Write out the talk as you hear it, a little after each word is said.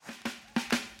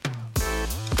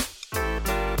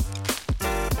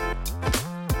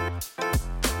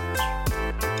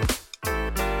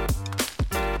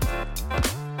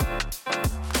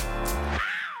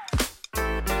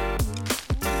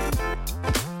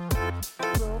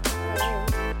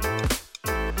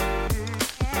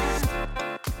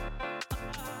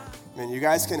You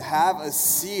guys can have a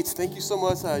seat. Thank you so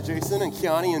much, Jason and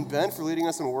Kiani and Ben, for leading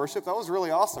us in worship. That was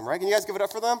really awesome, right? Can you guys give it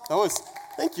up for them?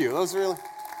 Thank you. Thank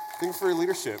you for your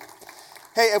leadership.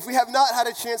 Hey, if we have not had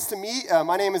a chance to meet,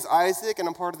 my name is Isaac, and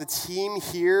I'm part of the team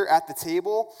here at the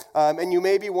table. And you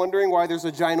may be wondering why there's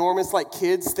a ginormous,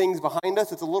 kids things behind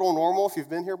us. It's a little normal if you've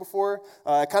been here before.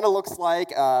 It kind of looks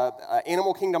like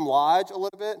Animal Kingdom Lodge a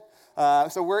little bit.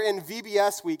 So we're in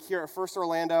VBS week here at First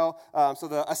Orlando,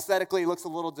 so aesthetically it looks a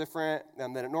little different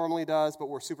than it normally does, but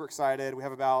we're super excited. We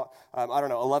have about,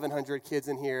 1,100 kids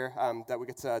in here that we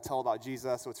get to tell about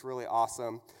Jesus, so it's really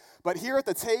awesome. But here at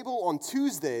the table on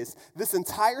Tuesdays, this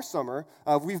entire summer,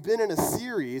 we've been in a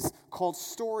series called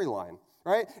Storyline,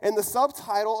 right? And the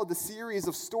subtitle of the series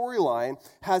of Storyline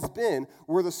has been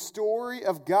Where the Story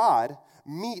of God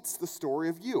Meets the Story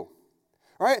of You.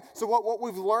 Right? So what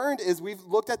we've learned is we've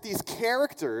looked at these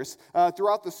characters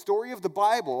throughout the story of the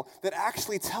Bible that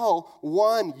actually tell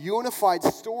one unified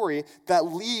story that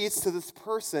leads to this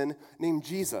person named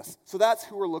Jesus. So that's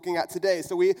who we're looking at today.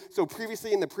 So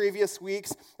previously in the previous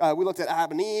weeks, we looked at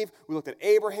Adam and Eve, we looked at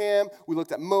Abraham, we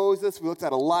looked at Moses, we looked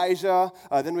at Elijah,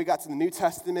 then we got to the New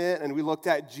Testament, and we looked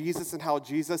at Jesus and how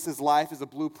Jesus' life is a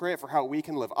blueprint for how we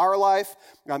can live our life.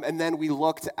 And then we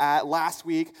looked at, last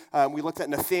week, we looked at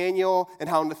Nathaniel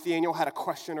and how Nathaniel had a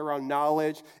question around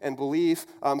knowledge and belief.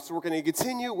 So we're going to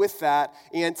continue with that.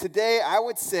 And today, I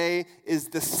would say, is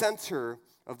the center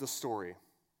of the story.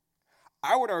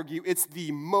 I would argue it's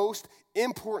the most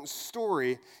important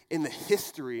story in the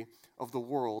history of the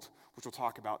world, which we'll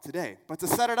talk about today. But to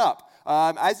set it up,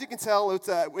 as you can tell,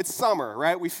 it's summer,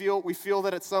 right? We feel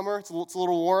that it's summer. It's a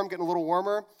little warm, getting a little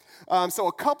warmer. So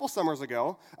a couple summers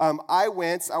ago, I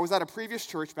was at a previous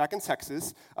church back in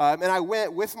Texas, and I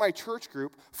went with my church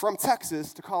group from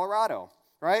Texas to Colorado,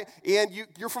 right? And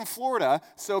you're from Florida,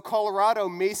 so Colorado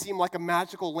may seem like a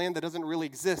magical land that doesn't really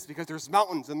exist because there's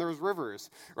mountains and there's rivers,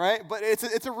 right? But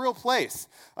it's a real place.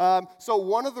 So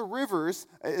one of the rivers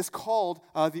is called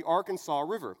the Arkansas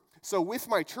River. So with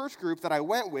my church group that I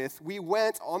went with, we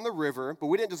went on the river, but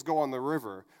we didn't just go on the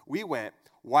river. We went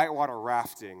whitewater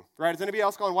rafting, right? Has anybody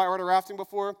else gone whitewater rafting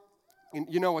before?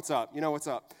 You know what's up.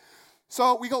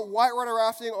 So we go whitewater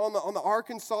rafting on the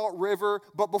Arkansas River,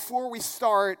 but before we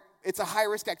start, it's a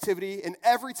high-risk activity, and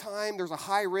every time there's a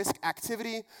high-risk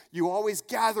activity, you always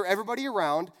gather everybody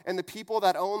around, and the people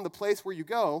that own the place where you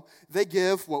go, they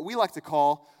give what we like to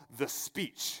call the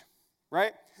speech,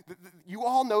 right? You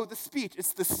all know the speech.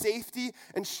 It's the safety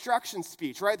instruction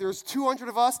speech, right? There's 200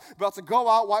 of us about to go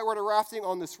out whitewater rafting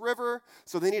on this river,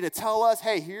 so they need to tell us,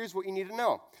 hey, here's what you need to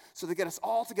know. So they get us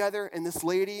all together, and this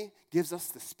lady gives us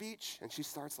the speech, and she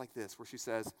starts like this, where she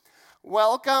says,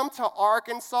 "Welcome to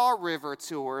Arkansas River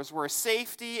Tours, where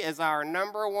safety is our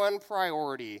number one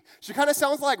priority." She kind of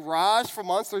sounds like Raj from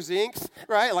Monsters, Inc.,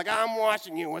 right? Like, I'm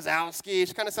watching you, Wazowski.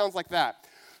 She kind of sounds like that.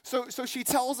 So she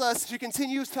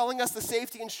continues telling us the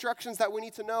safety instructions that we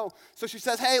need to know. So she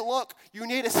says, hey, look, you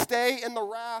need to stay in the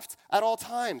raft at all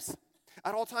times.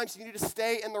 At all times, you need to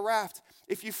stay in the raft.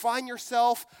 If you find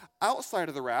yourself outside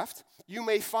of the raft, you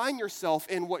may find yourself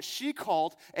in what she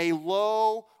called a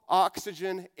low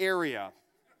oxygen area.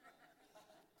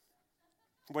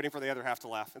 I'm waiting for the other half to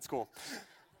laugh. It's cool.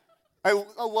 A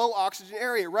low oxygen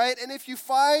area, right? And if you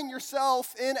find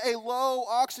yourself in a low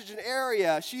oxygen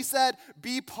area, she said,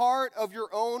 be part of your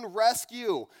own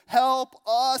rescue. Help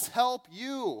us help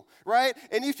you, right?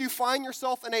 And if you find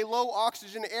yourself in a low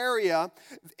oxygen area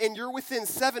and you're within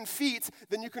 7 feet,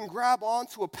 then you can grab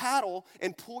onto a paddle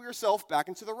and pull yourself back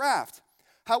into the raft.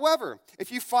 However,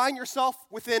 if you find yourself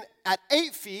at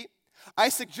 8 feet, I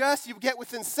suggest you get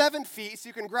within 7 feet so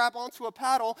you can grab onto a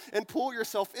paddle and pull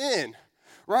yourself in.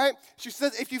 Right? She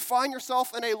says if you find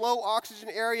yourself in a low oxygen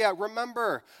area,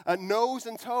 remember, nose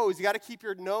and toes. You got to keep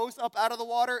your nose up out of the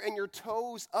water and your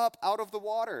toes up out of the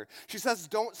water. She says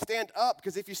don't stand up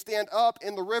because if you stand up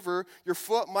in the river, your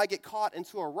foot might get caught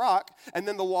into a rock and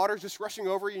then the water's just rushing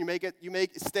over you. You may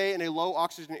stay in a low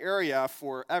oxygen area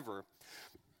forever.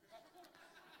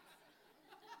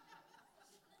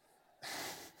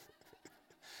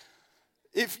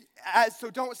 So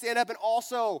don't stand up, and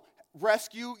also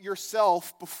rescue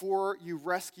yourself before you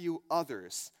rescue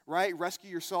others, right? Rescue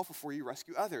yourself before you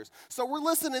rescue others. So we're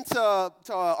listening to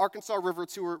Arkansas River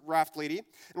Tour raft lady, and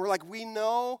we're like, we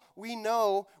know,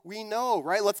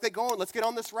 right? Let's get going. Let's get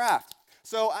on this raft.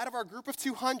 So out of our group of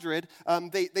 200,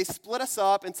 they split us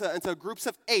up into groups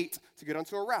of 8 to get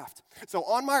onto a raft. So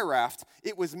on my raft,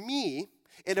 it was me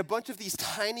and a bunch of these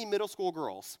tiny middle school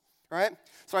girls. Right?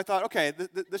 So I thought, okay,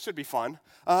 this should be fun.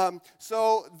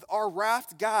 So our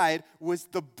raft guide was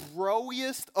the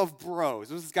broiest of bros.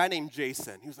 It was this guy named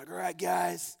Jason. He was like, all right,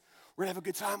 guys, We're going to have a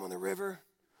good time on the river.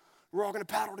 We're all going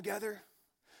to paddle together.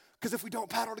 Because if we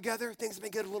don't paddle together, things may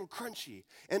get a little crunchy.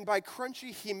 And by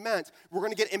crunchy, he meant we're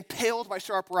going to get impaled by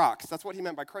sharp rocks. That's what he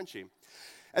meant by crunchy.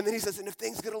 And then he says, and if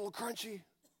things get a little crunchy,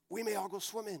 we may all go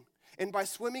swimming. And by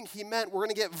swimming, he meant we're going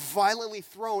to get violently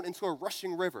thrown into a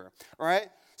rushing river, all right?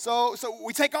 So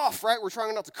we take off, right? We're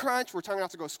trying not to crunch. We're trying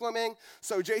not to go swimming.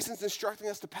 So Jason's instructing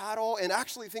us to paddle, and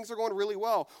actually things are going really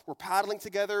well. We're paddling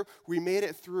together. We made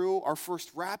it through our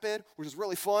first rapid, which is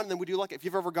really fun. And then we do like, if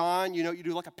you've ever gone, you know, you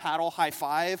do like a paddle high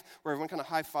five, where everyone kind of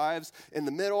high fives in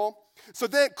the middle. So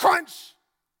then, crunch!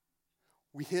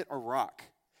 We hit a rock,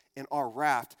 and our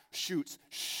raft shoots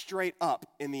straight up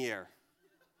in the air.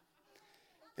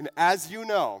 And as you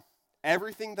know,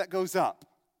 everything that goes up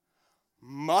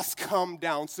must come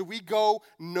down. So we go,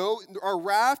 our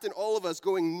raft and all of us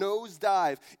going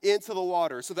nosedive into the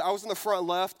water. So I was in the front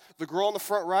left, the girl in the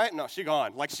front right, no, she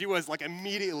gone. Like she was like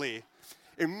immediately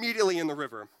in the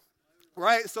river,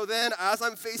 right? So then as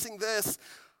I'm facing this,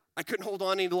 I couldn't hold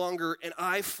on any longer, and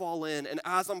I fall in. And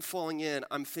as I'm falling in,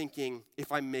 I'm thinking,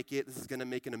 if I make it, this is going to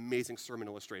make an amazing sermon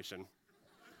illustration.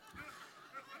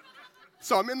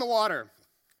 So I'm in the water,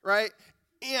 right?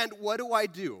 And what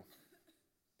do?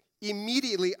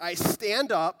 Immediately, I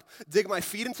stand up, dig my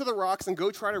feet into the rocks, and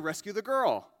go try to rescue the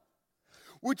girl,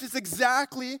 which is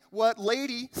exactly what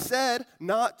Lady said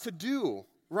not to do,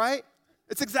 right?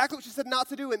 It's exactly what she said not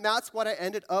to do, and that's what I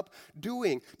ended up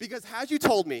doing. Because had you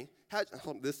told me,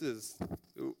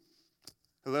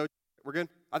 hello, we're good?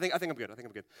 I think I'm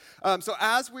good. So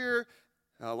as we're,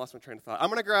 I lost my train of thought. I'm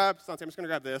just going to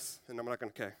grab this, and I'm not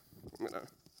going to,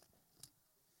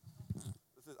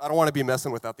 I don't want to be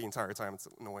messing with that the entire time. It's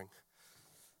annoying.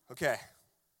 Okay.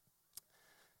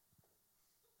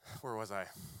 Where was I?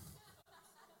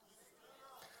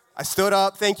 I stood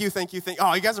up. Thank you.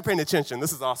 Oh, you guys are paying attention.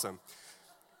 This is awesome.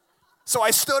 So I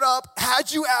stood up.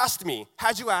 Had you asked me,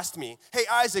 hey,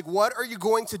 Isaac, what are you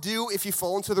going to do if you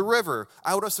fall into the river?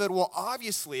 I would have said, well,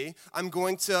 obviously, I'm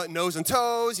going to nose and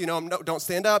toes, don't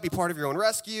stand up, be part of your own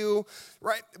rescue,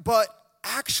 right? But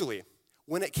actually,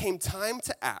 when it came time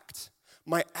to act,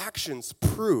 my actions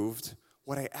proved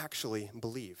what I actually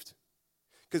believed.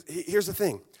 Because here's the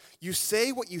thing. You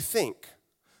say what you think,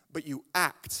 but you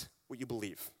act what you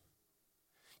believe.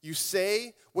 You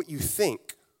say what you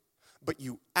think, but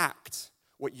you act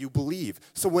what you believe.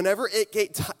 So whenever it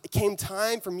came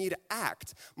time for me to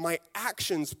act, my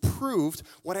actions proved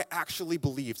what I actually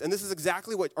believed. And this is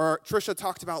exactly what Trisha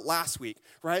talked about last week,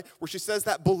 right? Where she says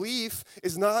that belief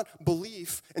is not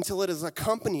belief until it is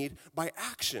accompanied by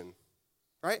action.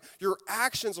 Right? Your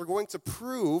actions are going to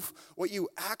prove what you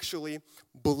actually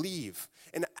believe.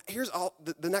 And here's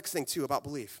the next thing, too, about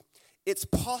belief. It's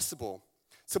possible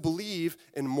to believe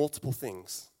in multiple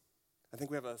things. I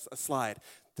think we have a slide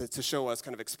to show us,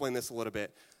 kind of explain this a little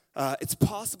bit. It's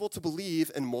possible to believe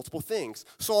in multiple things.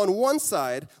 So on one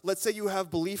side, let's say you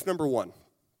have belief number 1.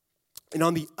 And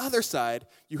on the other side,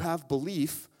 you have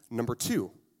belief number 2.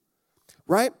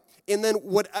 Right? And then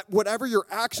whatever your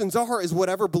actions are is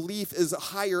whatever belief is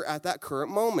higher at that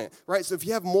current moment, right? So if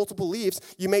you have multiple beliefs,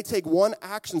 you may take one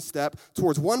action step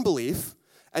towards one belief,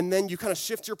 and then you kind of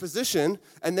shift your position,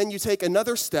 and then you take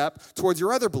another step towards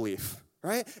your other belief,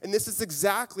 right? And this is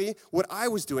exactly what I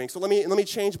was doing. So let me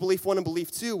change belief 1 and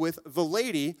belief 2 with the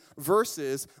lady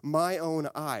versus my own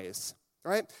eyes,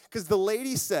 right? Because the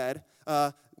lady said,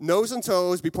 nose and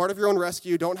toes, be part of your own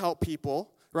rescue, don't help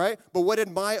people. Right? But what did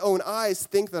my own eyes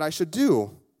think that I should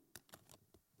do?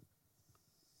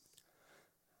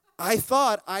 I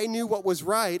thought I knew what was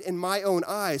right in my own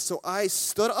eyes, so I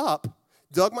stood up,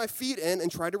 dug my feet in, and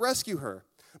tried to rescue her.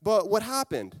 But what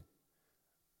happened?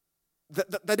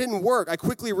 That didn't work. I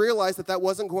quickly realized that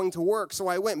wasn't going to work, so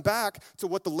I went back to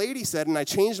what the lady said, and I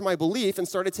changed my belief and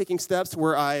started taking steps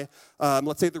where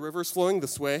let's say the river's flowing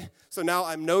this way. So now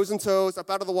I'm nose and toes up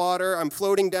out of the water, I'm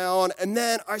floating down, and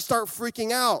then I start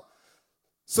freaking out.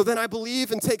 So then I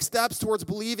believe and take steps towards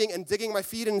believing and digging my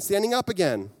feet in and standing up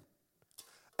again.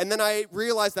 And then I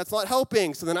realize that's not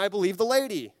helping, so then I believe the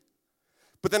lady.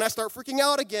 But then I start freaking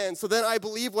out again. So then I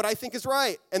believe what I think is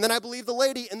right. And then I believe the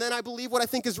lady. And then I believe what I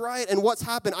think is right. And what's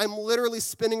happened? I'm literally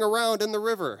spinning around in the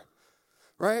river.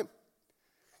 Right?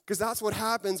 Because that's what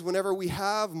happens whenever we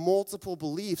have multiple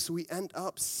beliefs. We end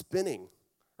up spinning.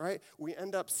 Right? We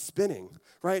end up spinning.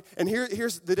 Right? And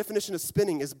here's the definition of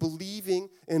spinning is believing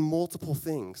in multiple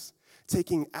things.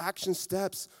 Taking action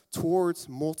steps towards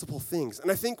multiple things. And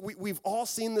I think we've all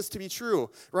seen this to be true.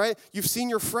 Right? You've seen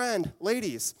your friend,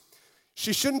 ladies.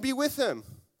 She shouldn't be with him.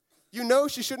 You know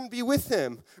she shouldn't be with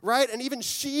him, right? And even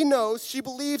she knows, she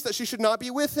believes that she should not be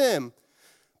with him.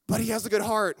 But he has a good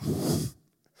heart.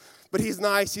 But he's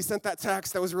nice. He sent that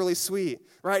text that was really sweet,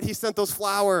 right? He sent those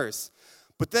flowers.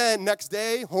 But then next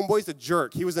day, homeboy's a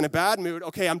jerk. He was in a bad mood.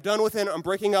 Okay, I'm done with him. I'm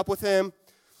breaking up with him.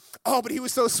 Oh, but he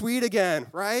was so sweet again,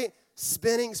 right?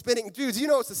 Spinning. Dudes, you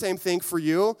know it's the same thing for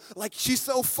you. Like, she's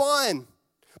so fun,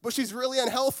 but she's really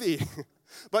unhealthy.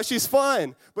 But she's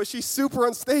fun, but she's super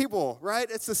unstable, right?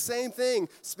 It's the same thing,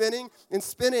 spinning and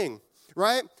spinning,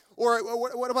 right? Or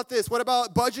what about this? What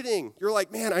about budgeting? You're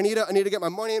like, man, I need to get my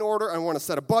money in order. I want to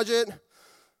set a budget.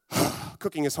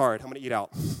 Cooking is hard. I'm going to eat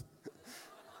out.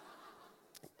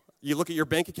 You look at your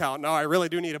bank account. No, I really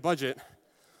do need a budget.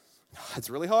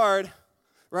 It's really hard,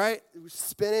 right?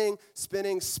 Spinning,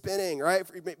 right?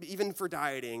 Even for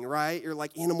dieting, right? You're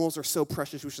like, animals are so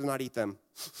precious, we should not eat them.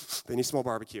 Then you smell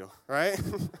barbecue, right?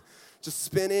 Just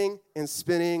spinning and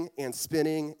spinning and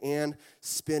spinning and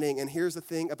spinning. And here's the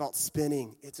thing about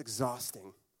spinning. It's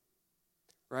exhausting,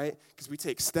 right? Because we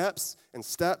take steps and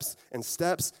steps and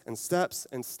steps and steps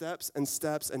and steps and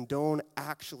steps and don't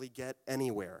actually get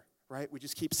anywhere. Right? We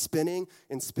just keep spinning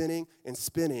and spinning and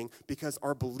spinning because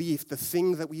our belief, the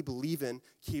thing that we believe in,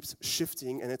 keeps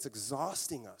shifting and it's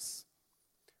exhausting us.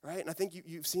 Right? And I think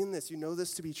you've seen this. You know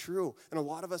this to be true. And a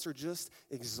lot of us are just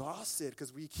exhausted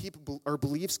because our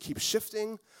beliefs keep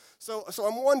shifting. So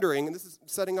I'm wondering, and this is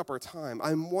setting up our time,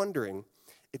 I'm wondering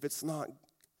if it's not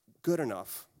good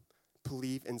enough to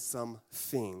believe in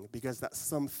something because that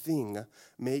something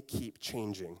may keep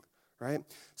changing. Right?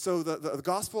 So the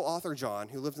gospel author John,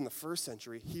 who lived in the first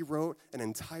century, he wrote an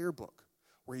entire book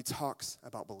where he talks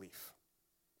about belief.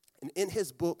 And in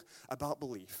his book about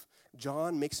belief,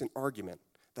 John makes an argument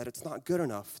that it's not good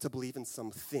enough to believe in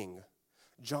something.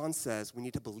 John says we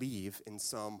need to believe in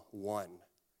someone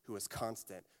who is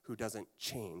constant, who doesn't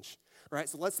change. Right?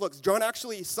 So let's look. John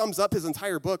actually sums up his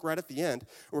entire book right at the end.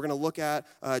 We're going to look at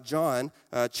John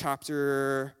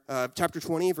chapter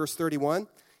 20, verse 31.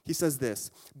 He says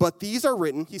this, but these are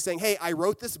written, he's saying, hey, I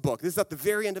wrote this book. This is at the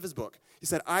very end of his book. He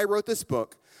said, I wrote this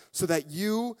book so that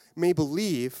you may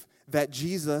believe that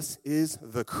Jesus is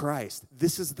the Christ.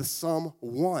 This is the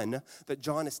someone that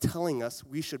John is telling us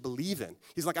we should believe in.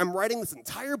 He's like, I'm writing this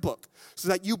entire book so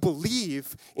that you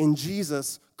believe in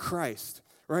Jesus Christ,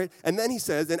 right? And then he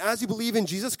says, and as you believe in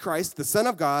Jesus Christ, the Son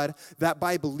of God, that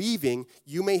by believing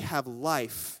you may have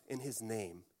life in his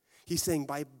name. He's saying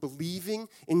by believing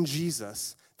in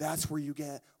Jesus, that's where you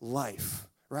get life,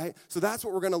 right? So that's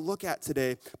what we're going to look at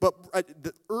today. But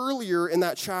earlier in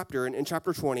that chapter, in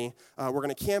chapter 20, we're going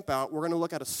to camp out. We're going to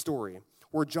look at a story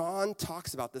where John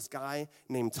talks about this guy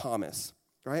named Thomas,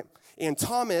 right? And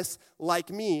Thomas,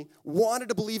 like me, wanted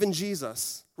to believe in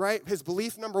Jesus, right? His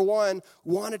belief, number one,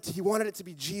 he wanted it to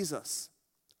be Jesus.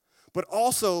 But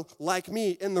also, like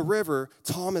me, in the river,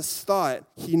 Thomas thought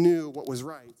he knew what was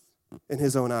right in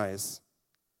his own eyes,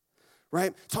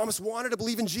 right? Thomas wanted to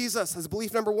believe in Jesus as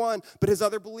belief number one, but his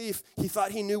other belief, he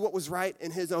thought he knew what was right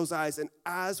in his own eyes. And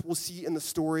as we'll see in the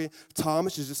story,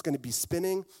 Thomas is just going to be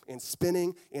spinning and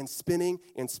spinning and spinning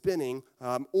and spinning,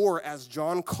 or as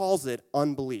John calls it,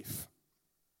 unbelief.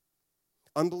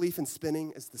 Unbelief and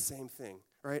spinning is the same thing,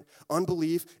 right?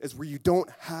 Unbelief is where you don't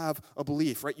have a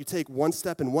belief, right? You take one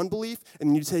step in one belief, and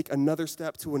then you take another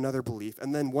step to another belief,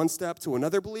 and then one step to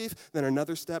another belief, then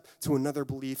another step to another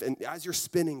belief. And as you're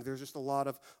spinning, there's just a lot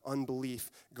of unbelief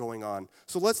going on.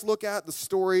 So let's look at the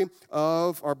story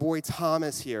of our boy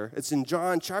Thomas here. It's in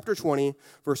John chapter 20,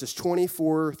 verses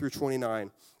 24 through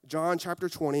 29. John chapter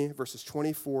 20, verses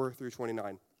 24 through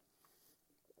 29.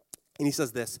 And he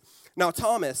says this, now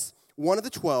Thomas, one of the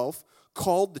 12,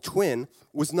 called the twin,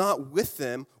 was not with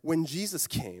them when Jesus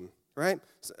came, right?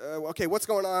 So, okay, what's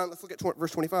going on? Let's look at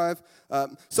verse 25.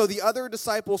 So the other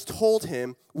disciples told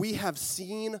him, we have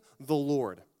seen the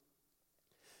Lord.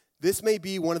 This may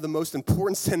be one of the most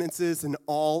important sentences in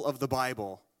all of the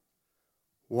Bible.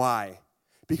 Why?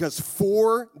 Because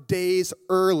 4 days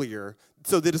earlier,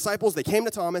 so the disciples, they came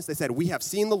to Thomas, they said, we have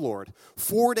seen the Lord.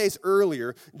 4 days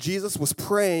earlier, Jesus was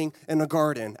praying in a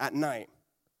garden at night.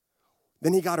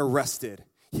 Then he got arrested.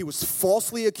 He was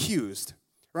falsely accused,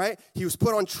 right? He was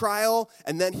put on trial,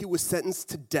 and then he was sentenced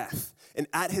to death. And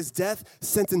at his death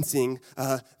sentencing,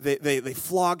 they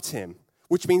flogged him,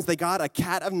 which means they got a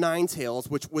cat of nine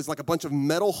tails, which was like a bunch of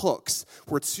metal hooks,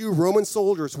 where 2 Roman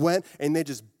soldiers went, and they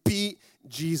just beat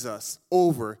Jesus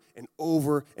over and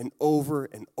over and over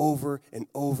and over and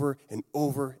over and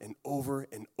over and over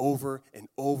and over and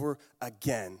over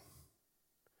again.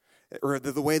 or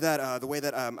the way that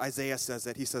Isaiah says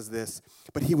it, he says this,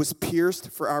 but he was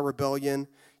pierced for our rebellion,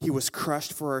 he was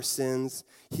crushed for our sins,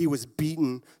 he was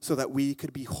beaten so that we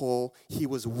could be whole, he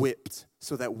was whipped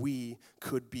so that we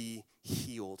could be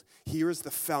healed. Here is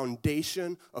the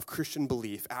foundation of Christian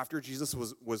belief. After Jesus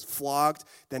was flogged,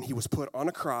 then he was put on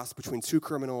a cross between two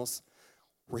criminals,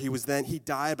 where he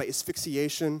died by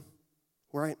asphyxiation,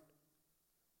 right?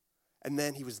 And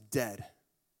then he was dead.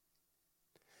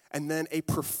 And then a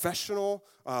professional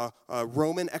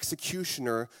Roman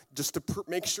executioner, just to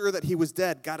make sure that he was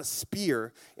dead, got a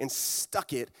spear and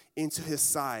stuck it into his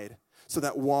side so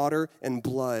that water and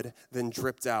blood then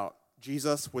dripped out.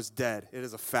 Jesus was dead. It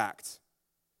is a fact.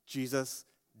 Jesus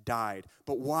died.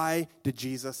 But why did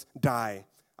Jesus die?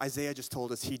 Isaiah just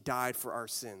told us he died for our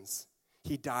sins.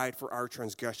 He died for our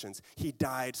transgressions. He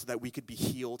died so that we could be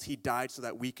healed. He died so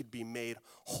that we could be made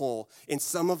whole. And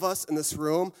some of us in this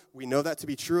room, we know that to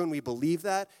be true and we believe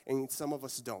that, and some of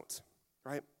us don't,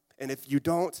 right? And if you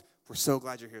don't, we're so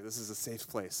glad you're here. This is a safe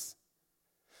place.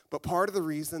 But part of the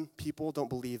reason people don't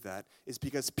believe that is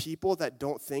because people that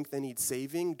don't think they need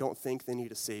saving don't think they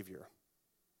need a savior.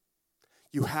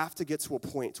 You have to get to a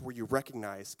point where you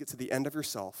recognize, get to the end of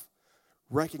yourself,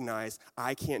 recognize,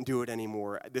 I can't do it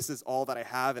anymore. This is all that I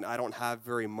have, and I don't have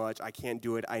very much. I can't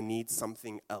do it. I need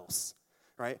something else,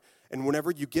 right? And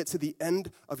whenever you get to the end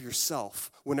of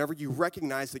yourself, whenever you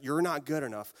recognize that you're not good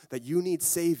enough, that you need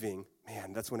saving,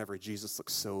 man, that's whenever Jesus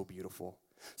looks so beautiful.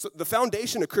 So the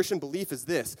foundation of Christian belief is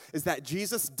this, is that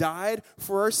Jesus died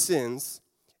for our sins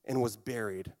and was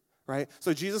buried. Right?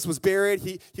 So Jesus was buried.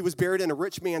 He was buried in a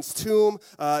rich man's tomb.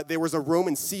 There was a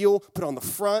Roman seal put on the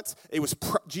front.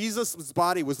 Jesus'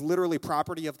 body was literally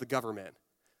property of the government.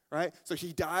 Right? So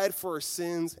he died for our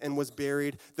sins and was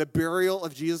buried. The burial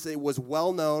of Jesus, it was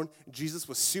well known. Jesus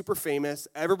was super famous.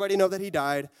 Everybody knew that he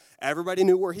died. Everybody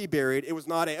knew where he buried. It was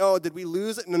not did we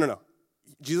lose it? No.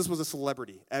 Jesus was a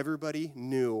celebrity. Everybody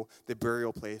knew the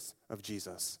burial place of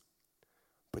Jesus.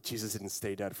 But Jesus didn't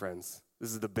stay dead, friends.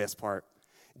 This is the best part.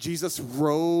 Jesus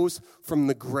rose from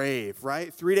the grave,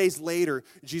 right? 3 days later,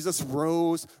 Jesus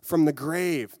rose from the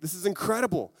grave. This is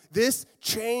incredible. This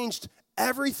changed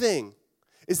everything.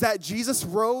 Is that Jesus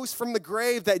rose from the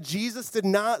grave, that Jesus did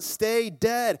not stay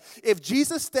dead. If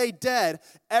Jesus stayed dead,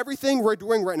 everything we're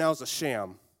doing right now is a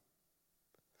sham.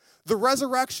 The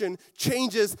resurrection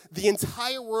changes the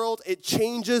entire world. It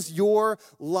changes your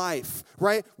life,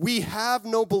 right? We have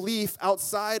no belief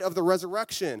outside of the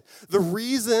resurrection. The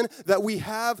reason that we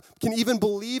can even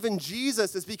believe in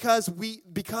Jesus is because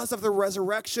of the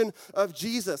resurrection of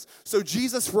Jesus. So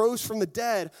Jesus rose from the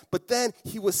dead, but then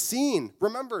he was seen.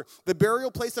 Remember, the burial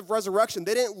place of resurrection,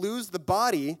 they didn't lose the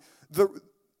body. The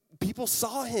people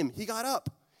saw him. He got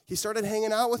up. He started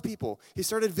hanging out with people. He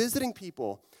started visiting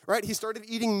people, right? He started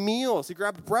eating meals. He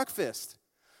grabbed breakfast,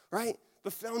 right?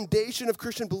 The foundation of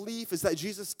Christian belief is that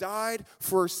Jesus died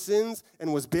for our sins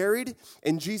and was buried,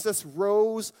 and Jesus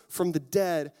rose from the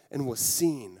dead and was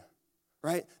seen,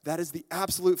 right? That is the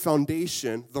absolute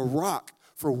foundation, the rock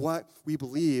for what we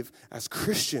believe as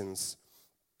Christians,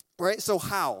 right? So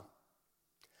how?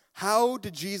 How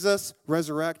did Jesus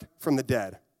resurrect from the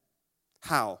dead?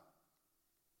 How?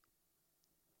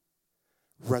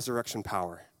 Resurrection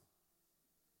power.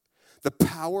 The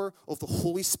power of the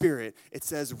Holy Spirit, it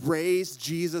says, raised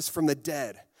Jesus from the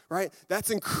dead, right?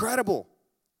 That's incredible.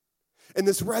 And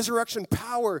this resurrection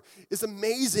power is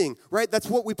amazing, right? That's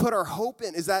what we put our hope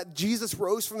in, is that Jesus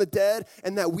rose from the dead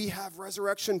and that we have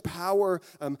resurrection power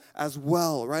as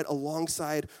well, right?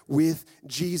 Alongside with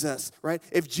Jesus, right?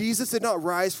 If Jesus did not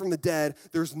rise from the dead,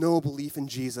 there's no belief in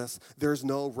Jesus. There's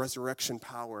no resurrection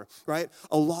power, right?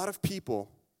 A lot of people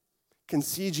can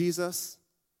see Jesus,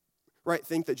 right?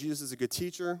 Think that Jesus is a good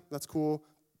teacher. That's cool.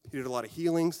 He did a lot of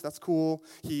healings. That's cool.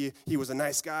 He was a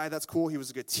nice guy. That's cool. He was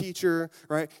a good teacher,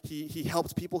 right? He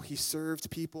helped people. He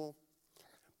served people.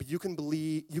 But you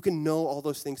can know all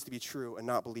those things to be true and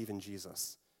not believe in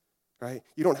Jesus, right?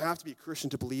 You don't have to be a Christian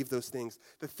to believe those things.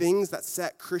 The things that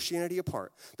set Christianity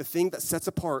apart, the thing that sets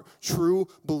apart true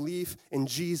belief in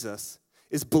Jesus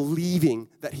is believing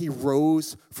that he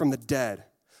rose from the dead.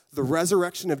 The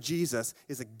resurrection of Jesus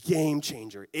is a game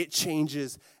changer. It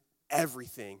changes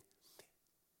everything.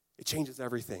 It changes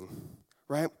everything,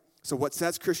 right? So what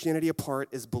sets Christianity apart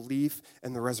is belief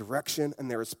in the resurrection,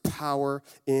 and there is power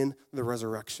in the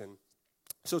resurrection.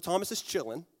 So Thomas is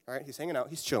chilling, all right? He's hanging out.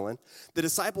 He's chilling. The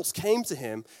disciples came to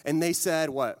him, and they said,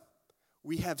 what?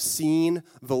 We have seen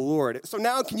the Lord. So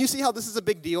now, can you see how this is a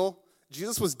big deal?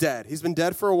 Jesus was dead. He's been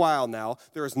dead for a while now.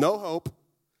 There is no hope.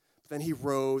 Then he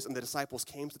rose, and the disciples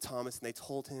came to Thomas, and they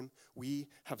told him, we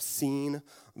have seen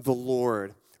the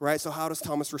Lord, right? So how does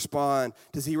Thomas respond?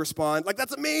 Does he respond like,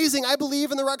 that's amazing, I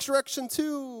believe in the resurrection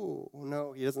too?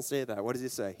 No, he doesn't say that. What does he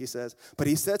say? He says, but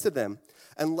he said to them,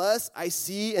 unless I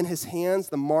see in his hands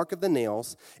the mark of the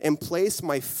nails, and place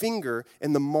my finger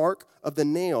in the mark of the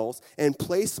nails, and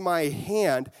place my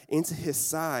hand into his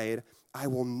side, I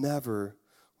will never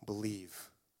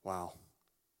believe. Wow.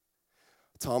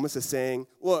 Thomas is saying,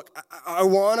 look, I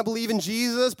want to believe in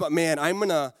Jesus, but man, I'm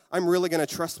really going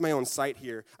to trust my own sight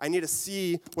here. I need to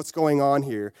see what's going on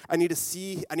here. I need to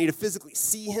physically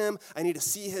see him. I need to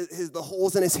see the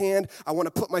holes in his hand. I want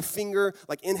to put my finger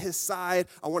like in his side.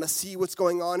 I want to see what's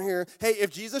going on here. Hey, if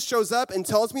Jesus shows up and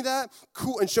tells me that,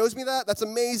 cool, and shows me that, that's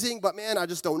amazing, but man, I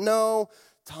just don't know.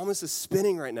 Thomas is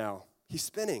spinning right now. He's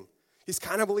spinning. He's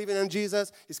kind of believing in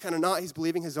Jesus. He's kind of not. He's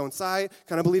believing his own sight,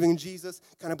 kind of believing in Jesus,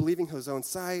 kind of believing his own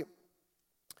sight.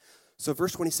 So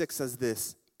verse 26 says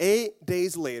this, 8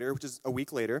 days later, which is a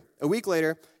week later,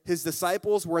 his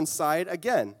disciples were inside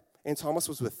again, and Thomas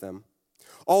was with them.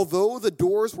 Although the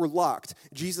doors were locked,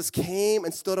 Jesus came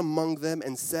and stood among them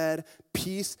and said,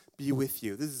 peace be with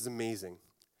you. This is amazing.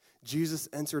 Jesus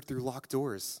entered through locked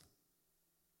doors.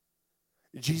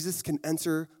 Jesus can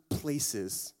enter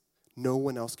places no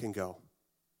one else can go.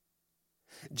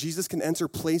 Jesus can enter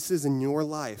places in your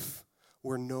life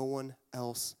where no one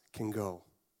else can go.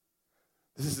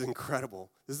 This is incredible.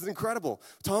 This is incredible.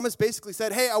 Thomas basically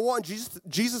said, hey, I want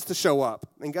Jesus to show up.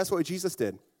 And guess what Jesus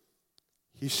did?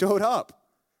 He showed up,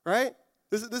 right?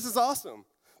 This is awesome.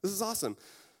 This is awesome.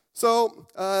 So,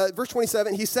 verse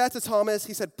 27, he said to Thomas,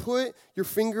 he said, put your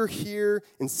finger here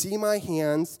and see my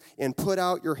hands, and put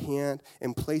out your hand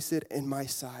and place it in my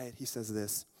side. He says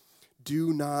this,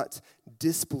 do not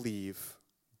disbelieve,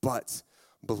 but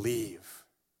believe.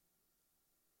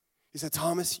 He said,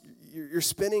 Thomas, you're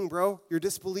spinning, bro. You're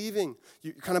disbelieving.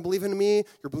 You're kind of believing in me.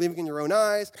 You're believing in your own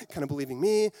eyes, kind of believing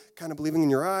me, kind of believing in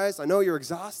your eyes. I know you're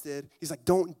exhausted. He's like,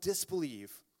 don't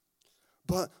disbelieve,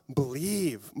 but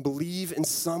believe. Believe in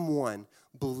someone.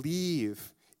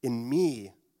 Believe in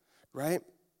me, right?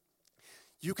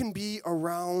 You can be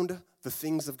around the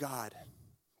things of God,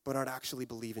 but not actually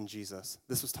believe in Jesus.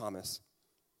 This was Thomas,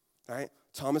 all right?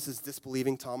 Thomas is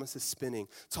disbelieving. Thomas is spinning.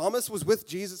 Thomas was with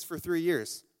Jesus for 3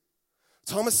 years.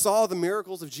 Thomas saw the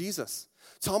miracles of Jesus.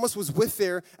 Thomas was with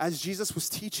there as Jesus was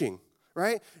teaching,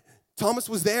 right? Thomas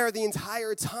was there the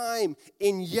entire time,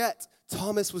 and yet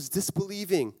Thomas was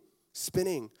disbelieving,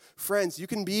 spinning. Friends, you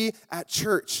can be at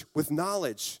church with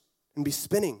knowledge and be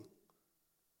spinning.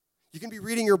 You can be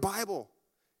reading your Bible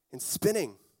and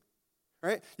spinning.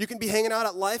 Right? You can be hanging out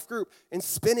at life group and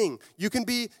spinning. You can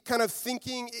be kind of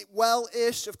thinking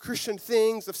well-ish of Christian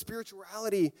things, of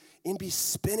spirituality, and be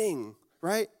spinning,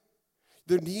 right?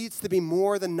 There needs to be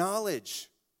more than knowledge.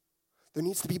 There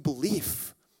needs to be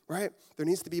belief, right? There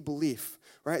needs to be belief,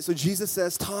 right? So Jesus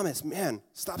says, Thomas, man,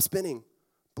 stop spinning.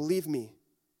 Believe me.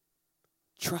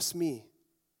 Trust me.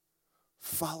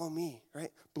 Follow me, right?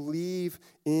 Believe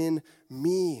in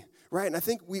me. Right, and I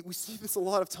think we see this a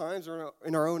lot of times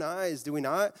in our own eyes, do we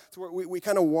not? So we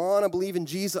kind of want to believe in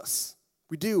Jesus.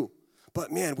 We do. But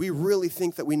man, we really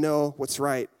think that we know what's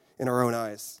right in our own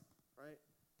eyes. Right?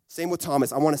 Same with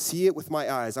Thomas. I want to see it with my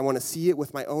eyes. I want to see it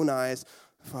with my own eyes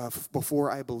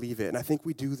before I believe it. And I think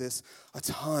we do this a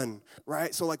ton,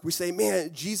 right? So like we say, man,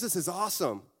 Jesus is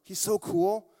awesome. He's so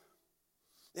cool.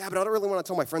 Yeah, but I don't really want to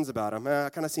tell my friends about him.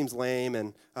 It kind of seems lame,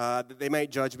 and they might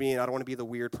judge me, and I don't want to be the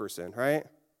weird person, right?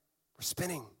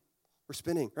 We're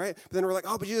spinning, right? But then we're like,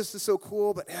 oh, but Jesus is so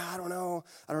cool, but yeah, I don't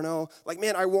know. Like,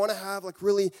 man, I want to have like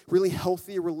really, really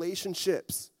healthy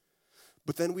relationships.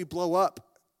 But then we blow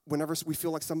up whenever we feel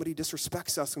like somebody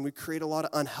disrespects us, and we create a lot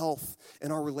of unhealth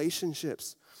in our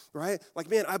relationships, right?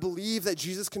 Like, man, I believe that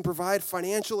Jesus can provide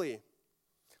financially,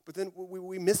 but then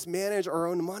we mismanage our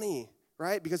own money,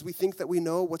 right? Because we think that we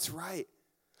know what's right.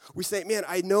 We say, man,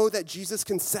 I know that Jesus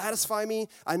can satisfy me.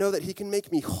 I know that he can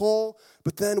make me whole.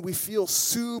 But then we feel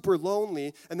super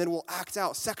lonely, and then we'll act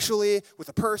out sexually with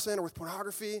a person or with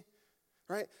pornography,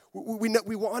 right?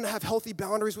 We want to have healthy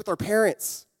boundaries with our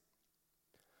parents.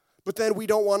 But then we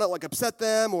don't want to like upset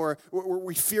them, or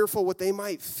we're fearful what they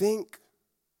might think,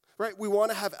 right? We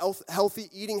want to have healthy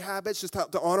eating habits just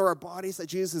to honor our bodies that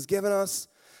Jesus has given us.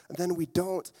 And then we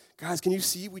don't. Guys, can you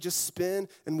see? We just spin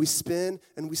and we spin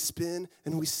and we spin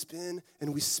and we spin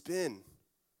and we spin.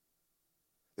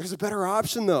 There's a better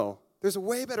option, though. There's a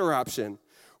way better option,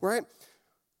 right?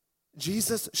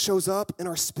 Jesus shows up in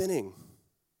our spinning.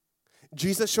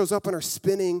 Jesus shows up in our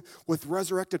spinning with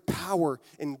resurrected power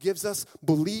and gives us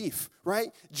belief, right?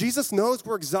 Jesus knows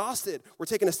we're exhausted. We're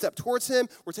taking a step towards him.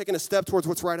 We're taking a step towards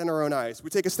what's right in our own eyes. We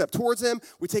take a step towards him.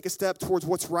 We take a step towards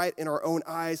what's right in our own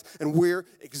eyes, and we're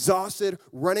exhausted,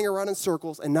 running around in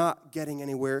circles and not getting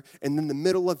anywhere. And in the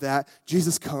middle of that,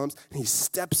 Jesus comes and he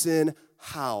steps in.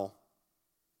 How?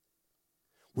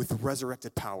 With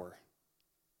resurrected power.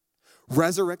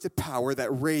 Resurrected power that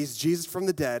raised Jesus from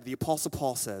the dead, the Apostle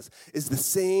Paul says, is the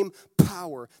same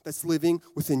power that's living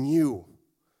within you,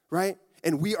 right?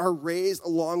 And we are raised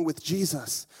along with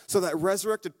Jesus. So that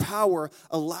resurrected power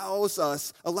allows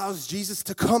Jesus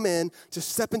to come in, to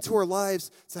step into our lives,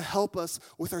 to help us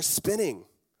with our spinning,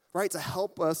 right? To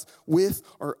help us with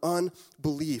our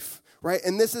unbelief, right?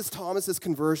 And this is Thomas's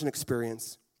conversion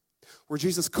experience, where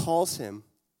Jesus calls him.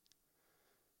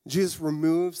 Jesus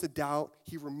removes the doubt.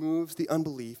 He removes the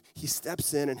unbelief. He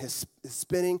steps in his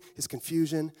spinning, his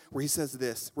confusion, where he says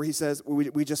this,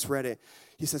 we just read it.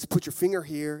 He says, put your finger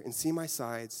here and see my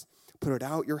sides. Put it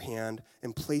out your hand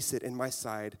and place it in my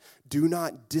side. Do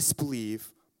not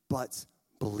disbelieve, but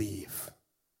believe.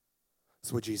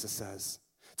 That's what Jesus says.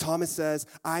 Thomas says,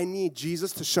 I need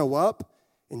Jesus to show up,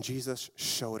 and Jesus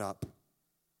showed up.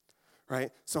 Right?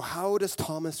 So how does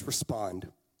Thomas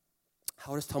respond?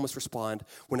 How does Thomas respond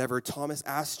whenever Thomas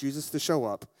asks Jesus to show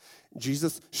up?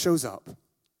 Jesus shows up.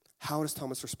 How does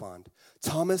Thomas respond?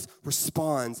 Thomas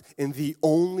responds in the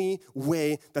only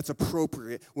way that's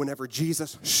appropriate whenever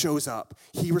Jesus shows up.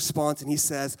 He responds and he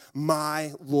says,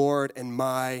 my Lord and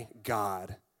my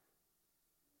God.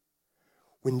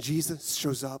 When Jesus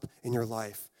shows up in your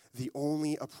life, the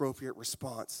only appropriate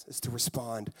response is to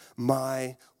respond,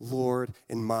 my Lord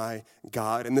and my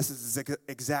God. And this is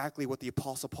exactly what the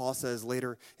Apostle Paul says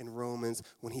later in Romans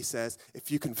when he says, if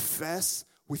you confess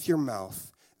with your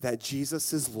mouth that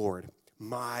Jesus is Lord,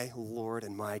 my Lord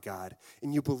and my God,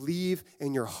 and you believe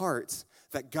in your heart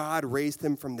that God raised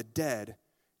him from the dead,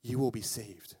 you will be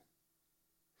saved.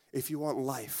 If you want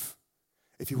life,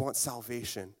 if you want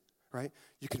salvation, right?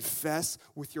 You confess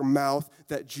with your mouth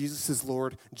that Jesus is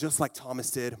Lord, just like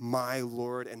Thomas did, my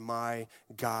Lord and my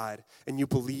God. And you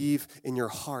believe in your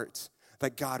heart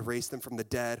that God raised him from the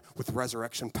dead with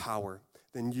resurrection power.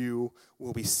 Then you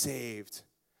will be saved.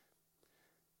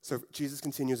 So Jesus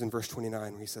continues in verse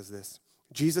 29 when he says this.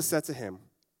 Jesus said to him,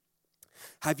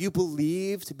 have you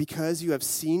believed because you have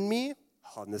seen me?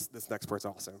 Oh, and this next part's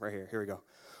awesome. Right here. Here we go.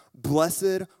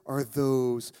 Blessed are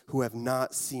those who have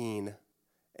not seen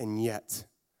and yet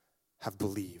have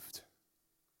believed.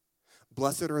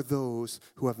 Blessed are those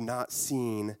who have not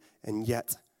seen and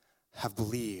yet have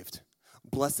believed.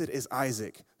 Blessed is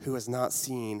Isaac, who has not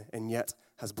seen and yet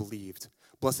has believed.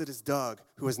 Blessed is Doug,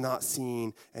 who has not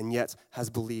seen and yet has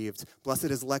believed. Blessed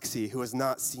is Lexi, who has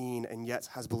not seen and yet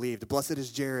has believed. Blessed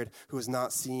is Jared, who has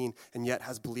not seen and yet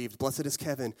has believed. Blessed is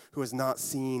Kevin, who has not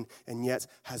seen and yet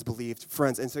has believed.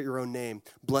 Friends, insert your own name.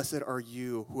 Blessed are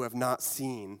you who have not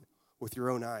seen with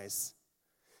your own eyes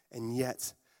and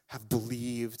yet have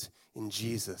believed in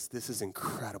Jesus. This is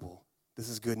incredible. This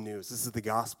is good news. This is the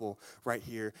gospel right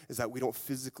here, is that we don't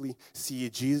physically see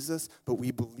Jesus, but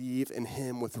we believe in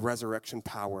him with resurrection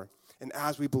power. And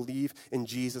as we believe in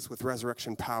Jesus with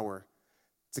resurrection power,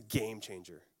 it's a game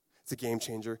changer. It's a game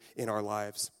changer in our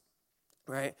lives,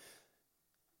 right?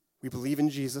 We believe in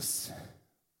Jesus,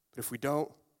 but if we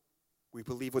don't, we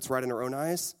believe what's right in our own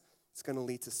eyes, it's going to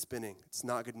lead to spinning. It's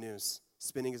not good news.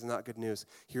 Spinning is not good news.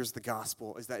 Here's the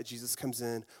gospel, is that Jesus comes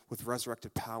in with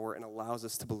resurrected power and allows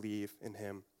us to believe in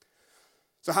him.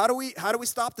 So how do we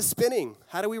stop the spinning?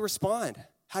 How do we respond?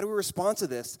 How do we respond to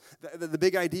this? The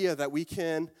big idea that we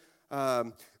can,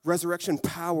 resurrection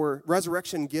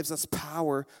gives us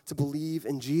power to believe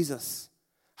in Jesus.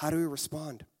 How do we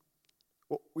respond?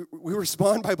 Well, we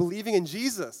respond by believing in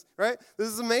Jesus, right? This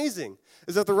is amazing,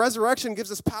 is that the resurrection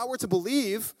gives us power to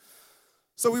believe.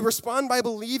 So we respond by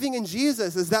believing in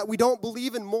Jesus, is that we don't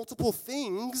believe in multiple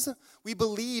things. We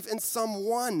believe in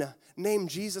someone named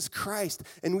Jesus Christ,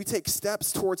 and we take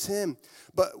steps towards him.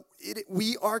 But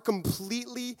we are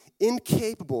completely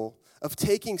incapable of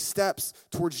taking steps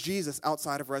towards Jesus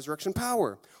outside of resurrection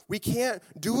power. We can't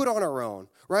do it on our own,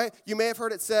 right? You may have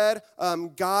heard it said,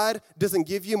 God doesn't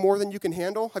give you more than you can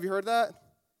handle. Have you heard that?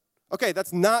 Okay,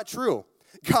 that's not true.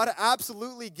 God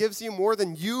absolutely gives you more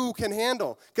than you can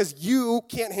handle, because you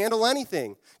can't handle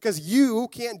anything, because you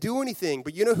can't do anything.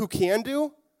 But you know who can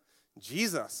do?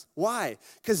 Jesus. Why?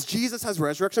 Because Jesus has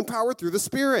resurrection power through the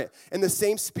Spirit. And the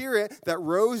same Spirit that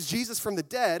rose Jesus from the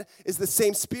dead is the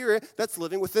same Spirit that's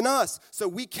living within us. So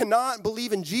we cannot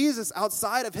believe in Jesus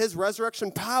outside of his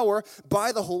resurrection power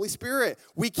by the Holy Spirit.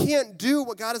 We can't do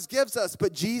what God has gives us,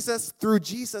 but through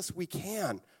Jesus, we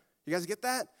can. You guys get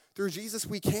that? Through Jesus,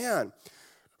 we can.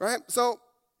 Right? So,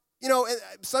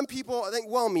 some people, I think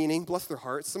well-meaning, bless their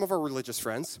hearts, some of our religious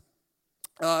friends,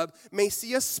 may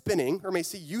see us spinning, or may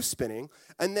see you spinning,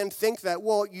 and then think that,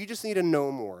 well, you just need to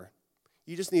know more.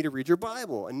 You just need to read your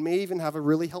Bible, and may even have a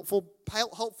really helpful,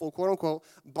 quote-unquote,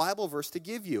 Bible verse to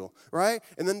give you, right?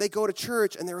 And then they go to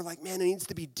church, and they're like, man, it needs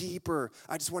to be deeper.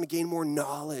 I just want to gain more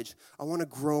knowledge. I want to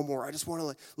grow more. I just want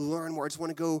to learn more. I just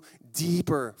want to go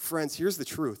deeper. Friends, here's the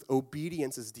truth.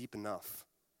 Obedience is deep enough.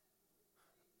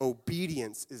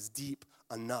 Obedience is deep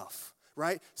enough.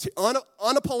 Right? See,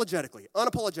 unapologetically,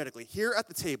 here at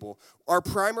the table, our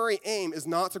primary aim is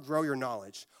not to grow your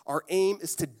knowledge. Our aim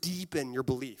is to deepen your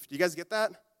belief. Do you guys get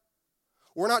that?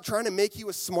 We're not trying to make you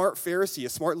a smart Pharisee, a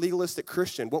smart legalistic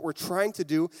Christian. What we're trying to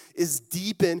do is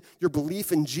deepen your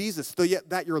belief in Jesus so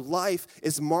that your life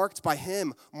is marked by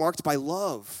him, marked by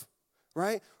love.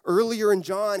 Right? Earlier in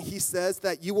John, he says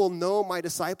that you will know my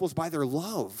disciples by their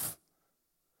love.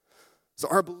 So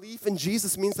our belief in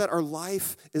Jesus means that our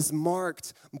life is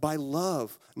marked by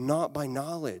love, not by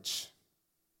knowledge.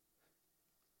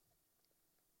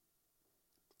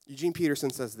 Eugene Peterson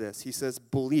says this. He says,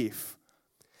 belief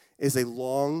is a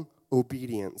long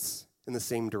obedience in the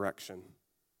same direction.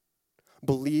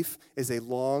 Belief is a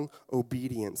long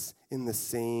obedience in the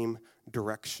same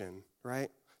direction, right?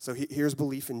 So here's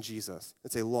belief in Jesus.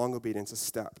 It's a long obedience, a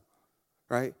step,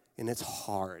 right? And it's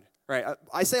hard, right?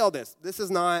 I say all this. This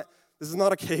is not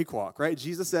a cakewalk, right?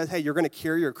 Jesus says, hey, you're going to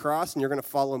carry your cross and you're going to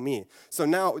follow me. So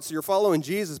you're following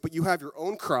Jesus, but you have your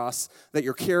own cross that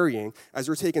you're carrying as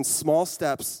you're taking small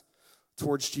steps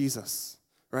towards Jesus,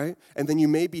 right? And then you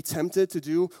may be tempted to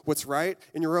do what's right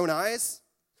in your own eyes,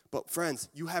 but friends,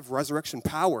 you have resurrection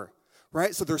power,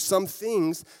 right? So there's some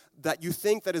things that you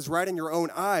think that is right in your own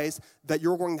eyes that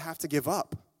you're going to have to give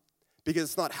up because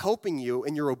it's not helping you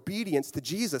in your obedience to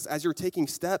Jesus as you're taking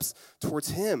steps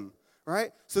towards him.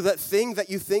 Right? So that thing that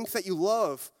you think that you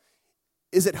love,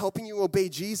 is it helping you obey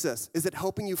Jesus? Is it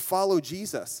helping you follow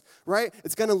Jesus? Right?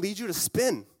 It's going to lead you to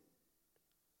spin.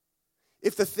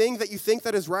 If the thing that you think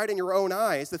that is right in your own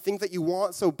eyes, the thing that you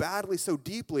want so badly, so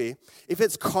deeply, if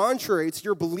it's contrary to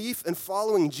your belief in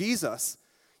following Jesus,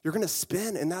 you're going to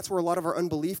spin, and that's where a lot of our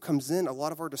unbelief comes in, a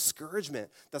lot of our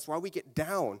discouragement. That's why we get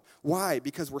down. Why?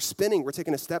 Because we're spinning. We're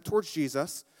taking a step towards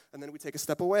Jesus, and then we take a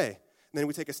step away. And then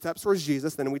we take a step towards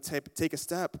Jesus, then we take a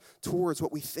step towards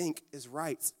what we think is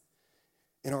right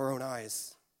in our own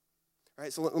eyes. All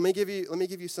right, so let me give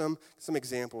you some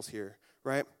examples here,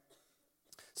 right?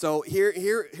 So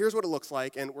here's what it looks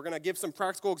like, and we're going to give some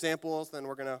practical examples, then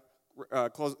we're going to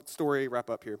close the story, wrap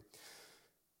up here.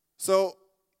 So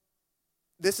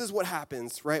this is what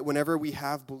happens, right, whenever we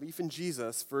have belief in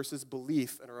Jesus versus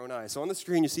belief in our own eyes. So on the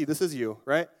screen, you see this is you,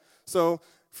 right? So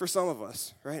for some of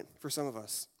us,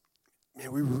 man,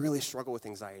 we really struggle with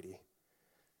anxiety,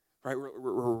 right?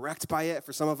 We're wrecked by it.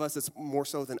 For some of us, it's more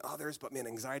so than others, but man,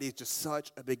 anxiety is just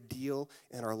such a big deal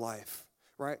in our life,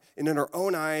 right? And in our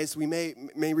own eyes, we may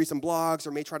read some blogs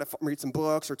or may try to read some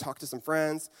books or talk to some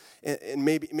friends, and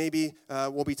maybe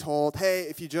we'll be told, hey,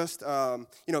 if you just,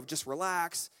 just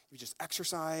relax, you just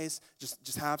exercise,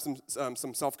 just have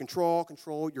some self-control,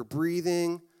 control your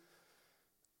breathing.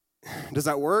 Does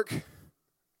that work?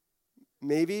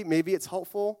 Maybe it's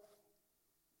helpful.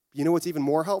 You know what's even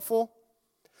more helpful?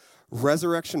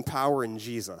 Resurrection power in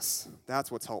Jesus. That's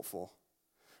what's helpful,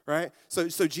 right? So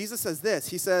Jesus says this.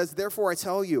 He says, therefore I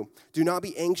tell you, do not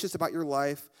be anxious about your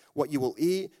life, what you will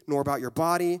eat, nor about your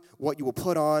body, what you will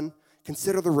put on.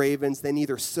 Consider the ravens. They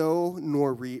neither sow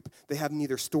nor reap. They have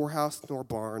neither storehouse nor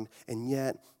barn, and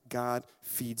yet God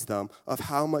feeds them. Of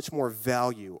how much more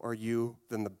value are you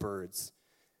than the birds?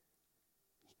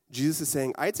 Jesus is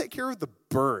saying, I take care of the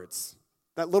birds.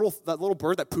 That little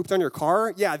bird that pooped on your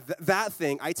car, yeah, that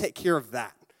thing, I take care of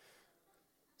that.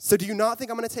 So do you not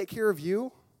think I'm going to take care of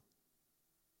you?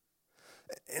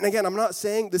 And again, I'm not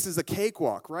saying this is a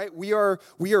cakewalk, right? We are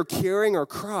carrying our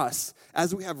cross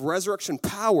as we have resurrection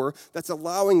power that's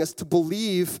allowing us to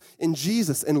believe in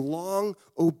Jesus and long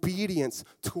obedience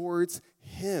towards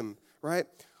him, right?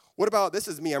 What about, this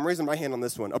is me, I'm raising my hand on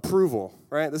this one, approval,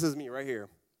 right? This is me right here.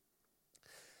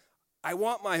 I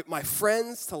want my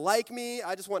friends to like me.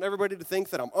 I just want everybody to think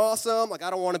that I'm awesome. Like,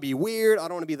 I don't want to be weird. I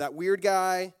don't want to be that weird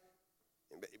guy.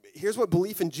 here's what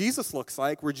belief in Jesus looks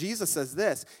like, where Jesus says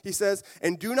this. He says,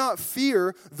 and do not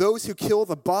fear those who kill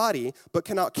the body, but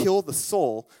cannot kill the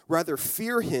soul. Rather,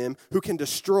 fear him who can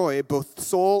destroy both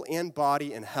soul and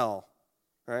body in hell.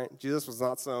 Right? Jesus was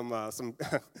not some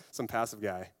passive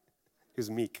guy. He was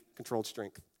meek, controlled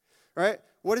strength. Right?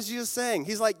 What is Jesus saying?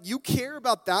 He's like, you care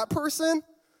about that person?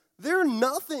 They're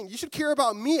nothing. You should care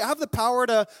about me. I have the power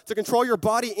to control your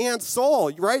body and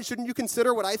soul, right? Shouldn't you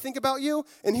consider what I think about you?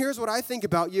 And here's what I think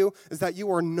about you, is that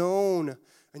you are known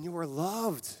and you are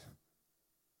loved.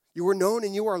 You are known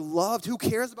and you are loved. Who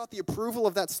cares about the approval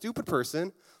of that stupid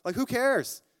person? Like, who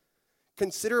cares?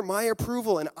 Consider my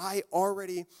approval, and I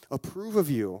already approve of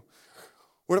you.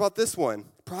 What about this one?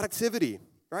 Productivity.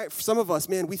 Right? For some of us,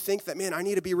 man, we think that, man, I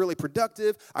need to be really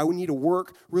productive. I need to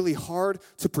work really hard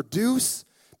to produce.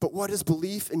 But what does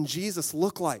belief in Jesus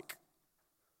look like?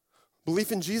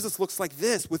 Belief in Jesus looks like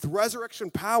this. With resurrection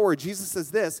power, Jesus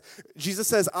says this. Jesus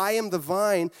says, I am the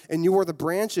vine and you are the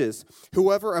branches.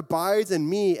 Whoever abides in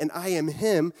me and I am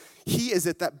him, he is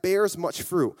it that bears much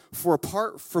fruit. For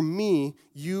apart from me,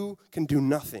 you can do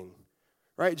nothing.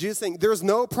 Right? Jesus saying, there's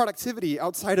no productivity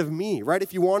outside of me. Right?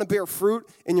 If you want to bear fruit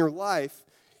in your life,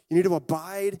 you need to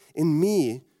abide in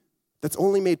me. That's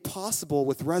only made possible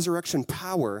with resurrection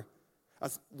power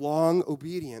as long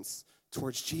obedience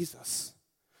towards Jesus,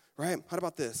 right? How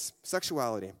about this?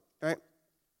 Sexuality, right?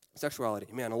 Sexuality.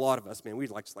 Man, a lot of us, man, we'd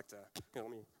just like to,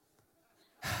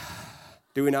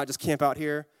 do we not just camp out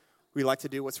here? We like to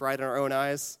do what's right in our own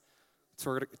eyes.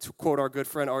 To quote our good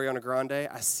friend Ariana Grande,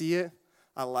 I see it,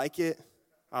 I like it,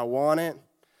 I want it,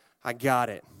 I got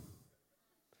it.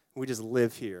 We just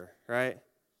live here, right?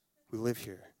 We live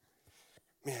here.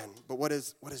 Man, but what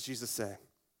does Jesus say?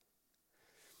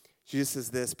 Jesus says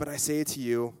this, but I say to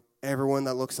you, everyone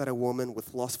that looks at a woman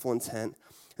with lustful intent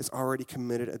has already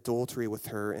committed adultery with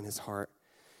her in his heart.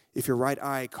 If your right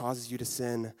eye causes you to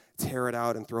sin, tear it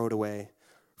out and throw it away.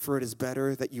 For it is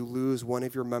better that you lose one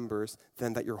of your members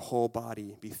than that your whole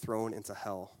body be thrown into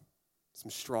hell.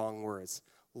 Some strong words.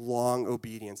 Long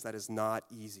obedience, that is not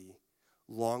easy.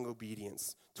 Long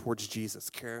obedience towards Jesus,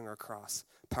 carrying our cross,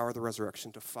 power of the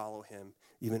resurrection to follow him,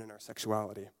 even in our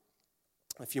sexuality.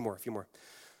 A few more.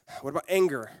 What about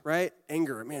anger, right?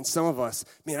 Anger, man, some of us,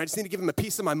 man, I just need to give them a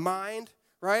piece of my mind,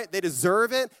 right? They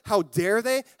deserve it. How dare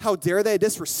they? How dare they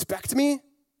disrespect me?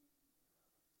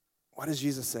 What does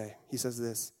Jesus say? He says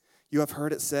this, you have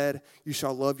heard it said, you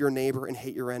shall love your neighbor and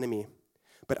hate your enemy.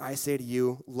 But I say to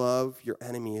you, love your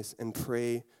enemies and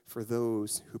pray for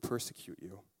those who persecute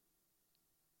you.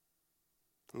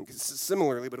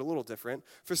 Similarly, but a little different.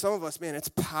 For some of us, man, it's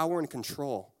power and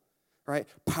control. Right?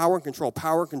 Power and control.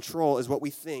 Power and control is what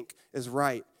we think is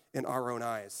right in our own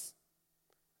eyes.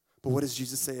 But what does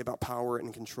Jesus say about power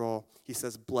and control? He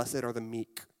says, blessed are the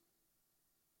meek,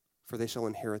 for they shall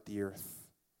inherit the earth.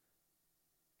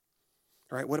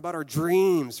 All right, what about our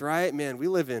dreams, right? Man, we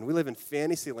live in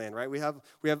fantasy land, right? We have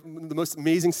the most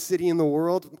amazing city in the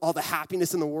world, all the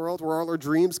happiness in the world where all our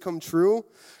dreams come true,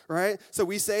 right? So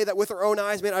we say that with our own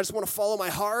eyes, man, I just want to follow my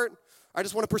heart. I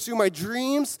just want to pursue my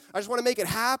dreams. I just want to make it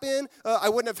happen. I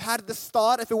wouldn't have had this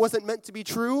thought if it wasn't meant to be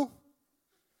true.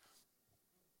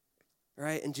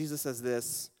 Right? And Jesus says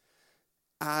this,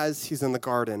 as he's in the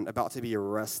garden about to be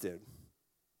arrested.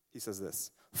 He says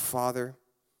this, Father,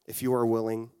 if you are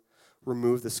willing,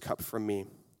 remove this cup from me.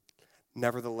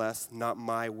 Nevertheless, not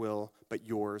my will, but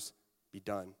yours be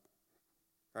done.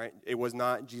 Right? It was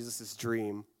not Jesus'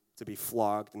 dream to be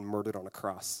flogged and murdered on a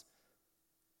cross.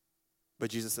 But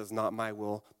Jesus says, not my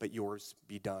will, but yours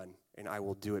be done. And I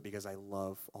will do it because I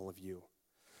love all of you.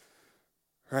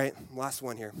 All right, last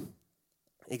one here.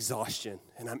 Exhaustion.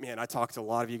 And I talk to a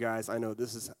lot of you guys. I know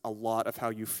this is a lot of how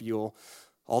you feel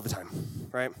all the time,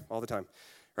 right? All the time,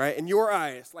 right? In your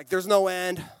eyes, like there's no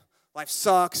end. Life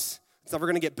sucks. It's never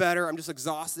going to get better. I'm just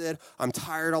exhausted. I'm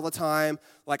tired all the time.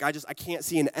 Like I can't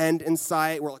see an end in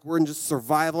sight. We're in just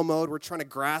survival mode. We're trying to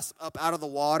grasp up out of the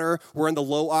water. We're in the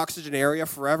low oxygen area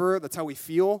forever. That's how we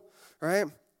feel, right?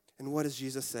 And what does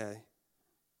Jesus say?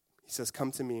 He says,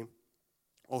 come to me,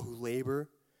 all who labor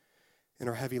and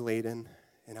are heavy laden,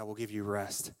 and I will give you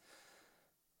rest.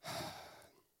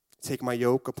 Take my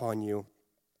yoke upon you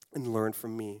and learn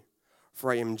from me,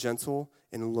 for I am gentle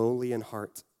and lowly in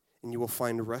heart, and you will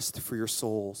find rest for your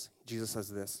souls. Jesus says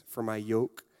this, for my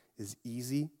yoke is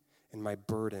easy and my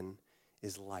burden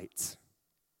is light.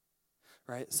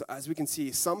 Right? So as we can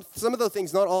see, some of those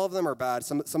things, not all of them are bad.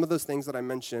 Some of those things that I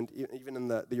mentioned, even in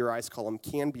the your eyes column,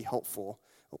 can be helpful.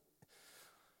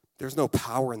 There's no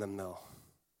power in them, though.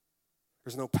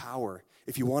 There's no power.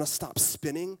 If you want to stop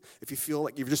spinning, if you feel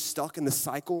like you're just stuck in the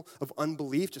cycle of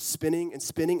unbelief, just spinning and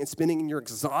spinning and spinning, and you're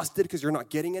exhausted because you're not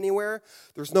getting anywhere,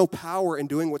 there's no power in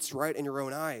doing what's right in your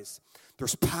own eyes.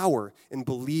 There's power in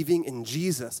believing in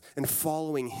Jesus and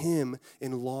following him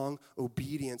in long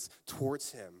obedience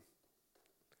towards him.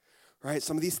 Right?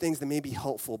 Some of these things, they may be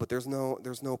helpful, but there's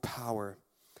no power.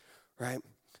 Right?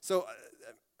 So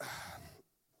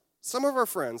some of our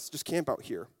friends just camp out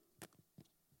here.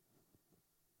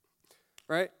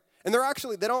 Right? And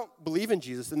they don't believe in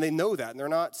Jesus, and they know that, and they're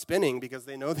not spinning because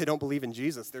they know they don't believe in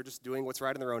Jesus. They're just doing what's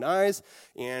right in their own eyes,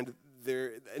 and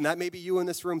that may be you in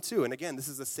this room too. And again, this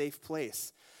is a safe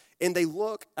place. And they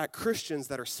look at Christians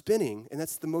that are spinning, and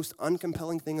that's the most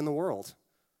uncompelling thing in the world.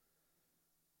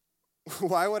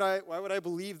 Why would I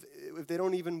believe if they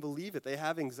don't even believe it? They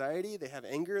have anxiety, they have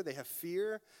anger, they have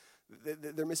fear,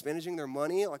 they're mismanaging their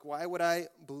money. Like, why would I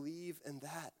believe in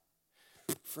that?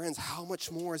 Friends, how much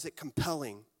more is it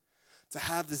compelling to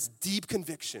have this deep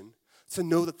conviction, to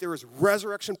know that there is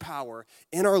resurrection power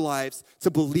in our lives,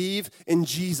 to believe in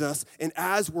Jesus, and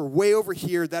as we're way over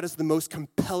here, that is the most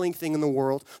compelling thing in the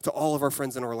world to all of our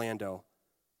friends in Orlando.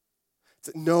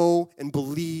 To know and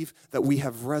believe that we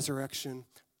have resurrection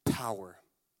power,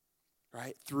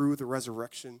 right, through the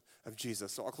resurrection of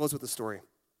Jesus. So I'll close with a story.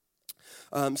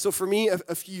 So for me,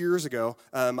 a few years ago,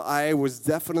 I was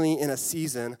definitely in a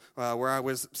season where I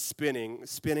was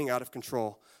spinning out of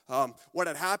control. What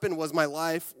had happened was my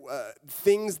life,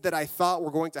 things that I thought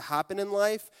were going to happen in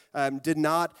life did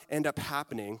not end up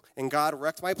happening. And God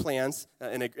wrecked my plans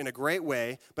in a great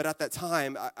way. But at that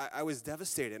time, I was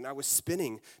devastated and I was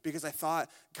spinning because I thought,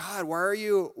 God, why are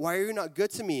you not good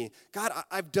to me? God,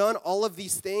 I've done all of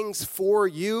these things for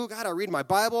you. God, I read my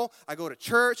Bible. I go to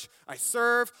church. I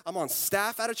serve. I'm on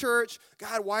staff at a church.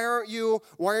 God, why aren't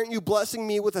you blessing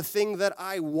me with a thing that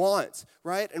I want,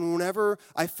 right? And whenever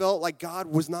I felt like God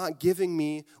was not giving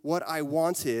me what I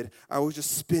wanted, I was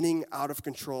just spinning out of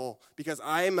control. Because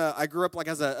I grew up like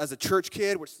as a church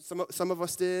kid, which some of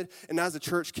us did, and as a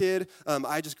church kid,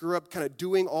 I just grew up kind of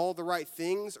doing all the right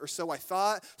things, or so I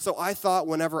thought. So I thought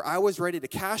whenever I was ready to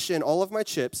cash in all of my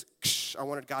chips, I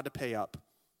wanted God to pay up.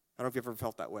 I don't know if you've ever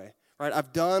felt that way. Right?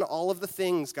 I've done all of the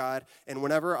things, God, and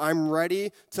whenever I'm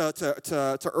ready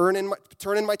to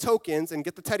turn in my tokens and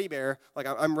get the teddy bear, like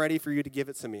I'm ready for you to give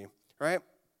it to me, right?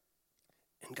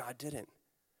 And God didn't.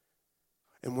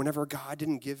 And whenever God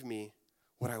didn't give me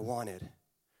what I wanted,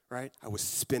 right, I was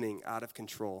spinning out of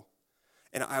control.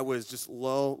 And I was just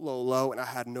low, and I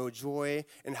had no joy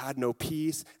and had no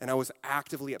peace, and I was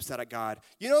actively upset at God.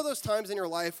 You know those times in your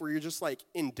life where you're just like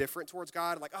indifferent towards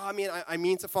God? Like, oh, I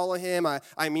mean to follow him,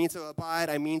 I mean to abide,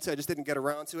 I just didn't get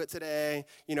around to it today.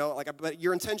 You know, like, but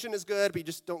your intention is good, but you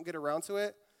just don't get around to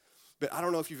it. But I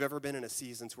don't know if you've ever been in a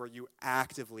season where you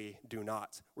actively do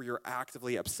not, where you're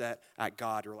actively upset at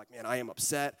God. You're like, man, I am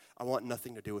upset. I want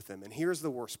nothing to do with him. And here's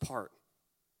the worst part.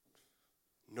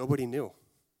 Nobody knew.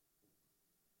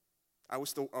 I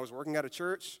was working at a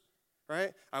church,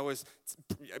 right? I was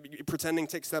pretending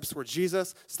to take steps towards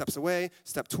Jesus, steps away,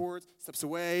 step towards, steps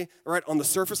away. Right? On the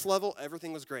surface level,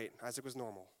 everything was great. Isaac was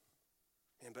normal.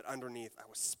 But underneath, I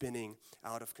was spinning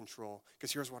out of control.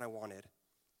 Because here's what I wanted.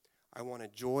 I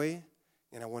wanted joy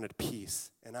and I wanted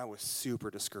peace. And I was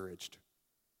super discouraged.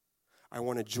 I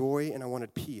wanted joy and I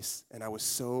wanted peace. And I was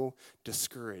so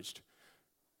discouraged.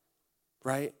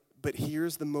 Right? But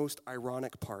here's the most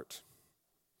ironic part.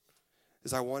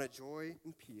 Is I wanted joy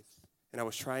and peace, and I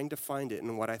was trying to find it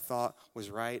in what I thought was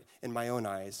right in my own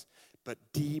eyes. But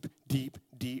deep, deep,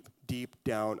 deep, deep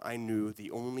down, I knew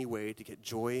the only way to get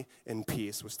joy and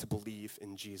peace was to believe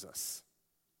in Jesus.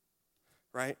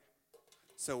 Right?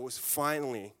 So it was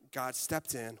finally, God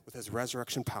stepped in with his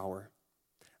resurrection power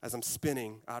as I'm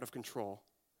spinning out of control.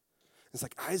 It's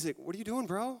like, Isaac, what are you doing,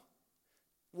 bro?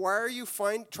 Why are you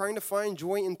trying to find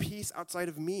joy and peace outside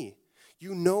of me?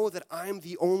 You know that I'm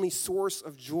the only source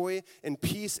of joy and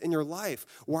peace in your life.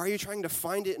 Why are you trying to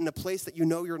find it in a place that you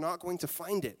know you're not going to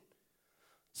find it?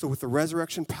 So with the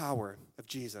resurrection power of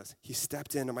Jesus, he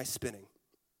stepped into my spinning,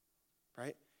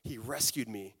 right? He rescued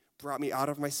me, brought me out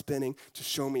of my spinning to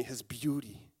show me his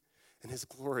beauty and his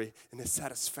glory and his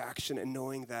satisfaction and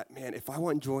knowing that, man, if I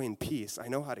want joy and peace, I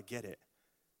know how to get it.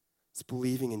 It's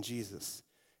believing in Jesus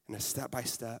and a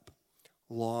step-by-step,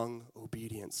 long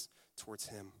obedience towards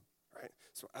him. Right?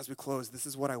 So as we close, this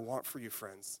is what I want for you,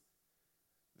 friends.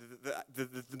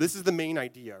 This is the main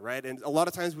idea, right? And a lot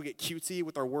of times we get cutesy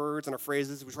with our words and our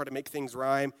phrases. We try to make things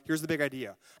rhyme. Here's the big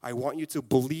idea. I want you to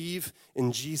believe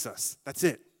in Jesus. That's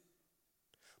it.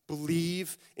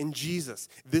 Believe in Jesus.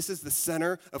 This is the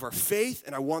center of our faith,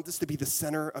 and I want this to be the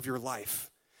center of your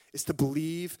life. is to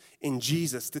believe in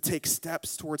Jesus, to take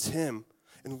steps towards him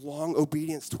and long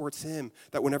obedience towards him,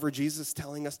 that whenever Jesus is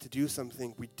telling us to do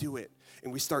something, we do it.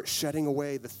 And we start shedding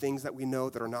away the things that we know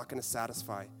that are not going to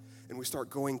satisfy. And we start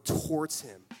going towards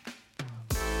him.